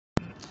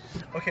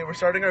Okay, we're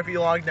starting our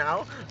vlog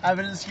now.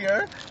 Evan is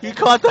here. He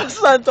caught the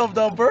scent of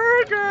the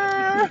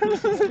burger.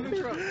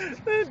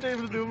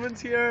 David Newman's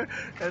here,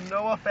 and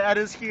Noah Fat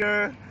is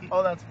here.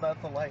 Oh, that's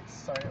the lights.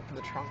 Sorry, up in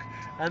the trunk.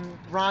 And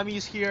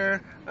Rami's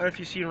here. I don't know if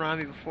you've seen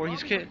Rami before.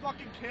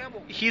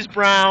 He's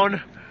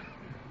brown.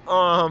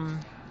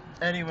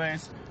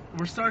 Anyways,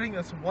 we're starting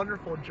this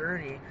wonderful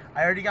journey.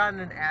 I already got in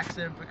an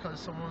accident because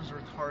someone was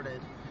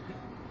retarded.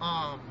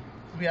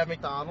 We have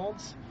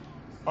McDonald's.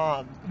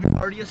 We've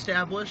already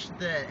established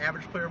that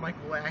average player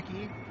Michael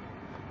Wacky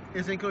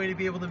isn't going to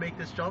be able to make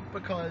this jump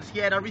because he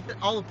had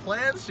all the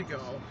plans to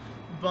go,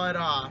 but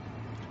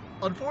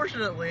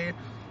unfortunately,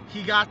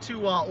 he got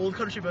to Old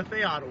Country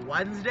Buffet on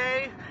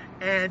Wednesday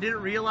and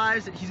didn't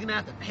realize that he's gonna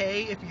have to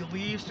pay if he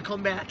leaves to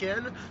come back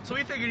in. So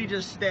we figured he'd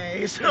just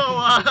stay. So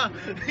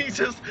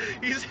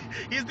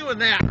he's doing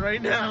that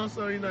right now.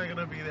 So he's not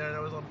gonna be there.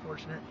 That was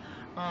unfortunate.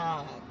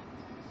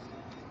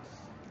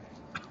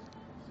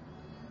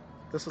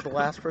 This was the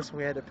last person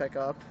we had to pick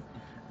up,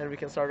 and we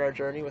can start our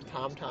journey with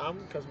TomTom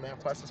because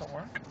MapQuest doesn't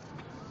work.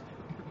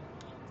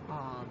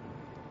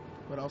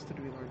 What else did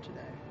we learn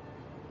today?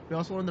 We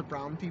also learned that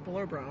brown people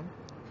are brown.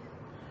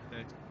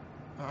 Okay.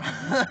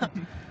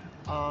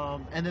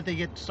 And that they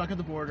get stuck at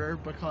the border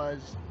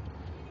because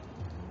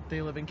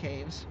they live in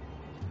caves.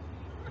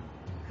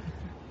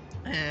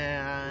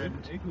 And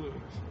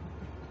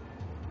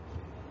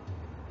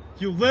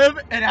you live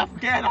in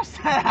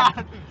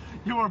Afghanistan.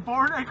 You were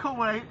born in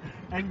Kuwait,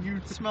 and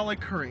you smell like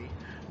curry.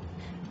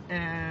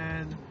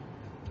 And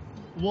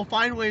we'll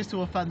find ways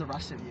to offend the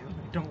rest of you.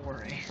 Don't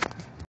worry.